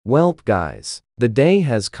Welp guys, the day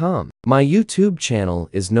has come. My YouTube channel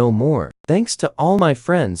is no more. Thanks to all my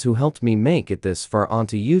friends who helped me make it this far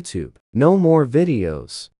onto YouTube. No more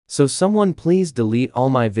videos. So someone please delete all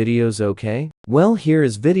my videos, okay? Well, here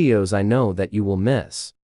is videos I know that you will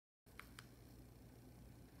miss.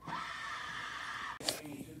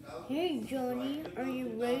 Hey Johnny, are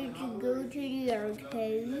you ready to go to the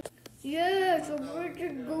arcade? Yes, I'm ready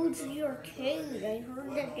to go to the arcade. I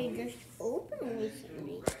heard that they just opened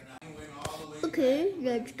recently. Okay,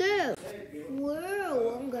 let's go.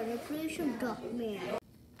 Well, I'm gonna play some Duckman.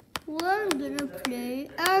 Well, I'm gonna play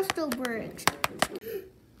Astro Breaks.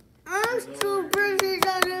 Astro Breaks is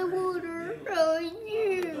underwater. Oh,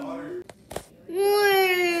 yeah.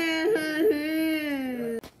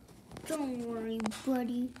 Don't worry,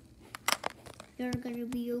 buddy. You're gonna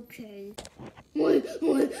be okay.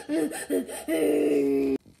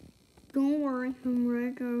 Don't worry, I'm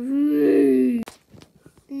right there.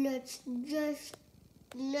 Let's just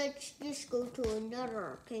go to another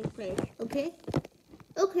arcade place, okay?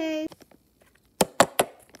 Okay.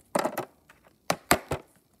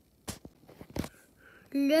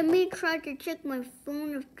 Let me try to check my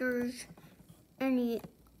phone if there's any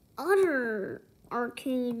other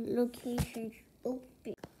arcade locations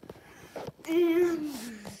open. And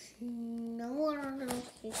no other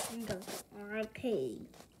locations of arcade.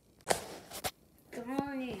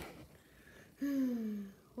 Darn it.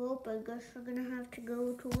 Well, I guess we're gonna have to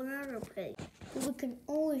go to another place. We can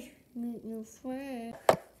always meet new friends.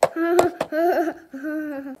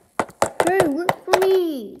 Hey, look for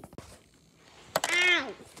me!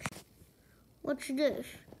 Ouch! What's this?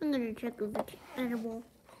 I'm gonna check if it's edible.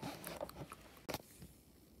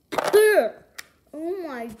 Oh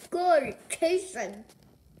my god, it tastes like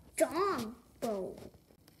dog bone.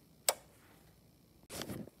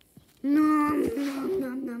 Nom, nom,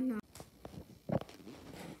 nom, nom, nom.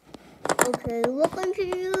 Okay, welcome to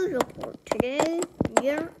the news report. Today,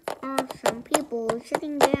 there are some people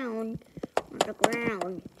sitting down on the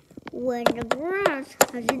ground when the grass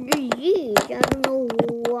has a disease. I don't know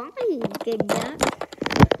why he did that.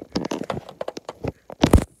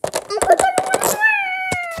 Oh my god,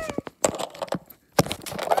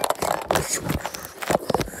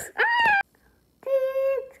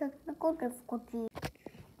 technical difficulty.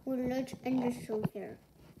 Well, let's end the show here.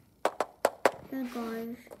 Hey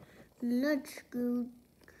guys, let's go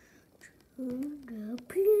to the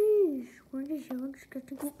place where the sound starts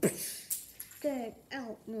to go. Get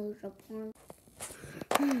out, nose upon.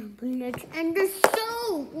 Let's end the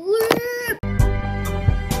show.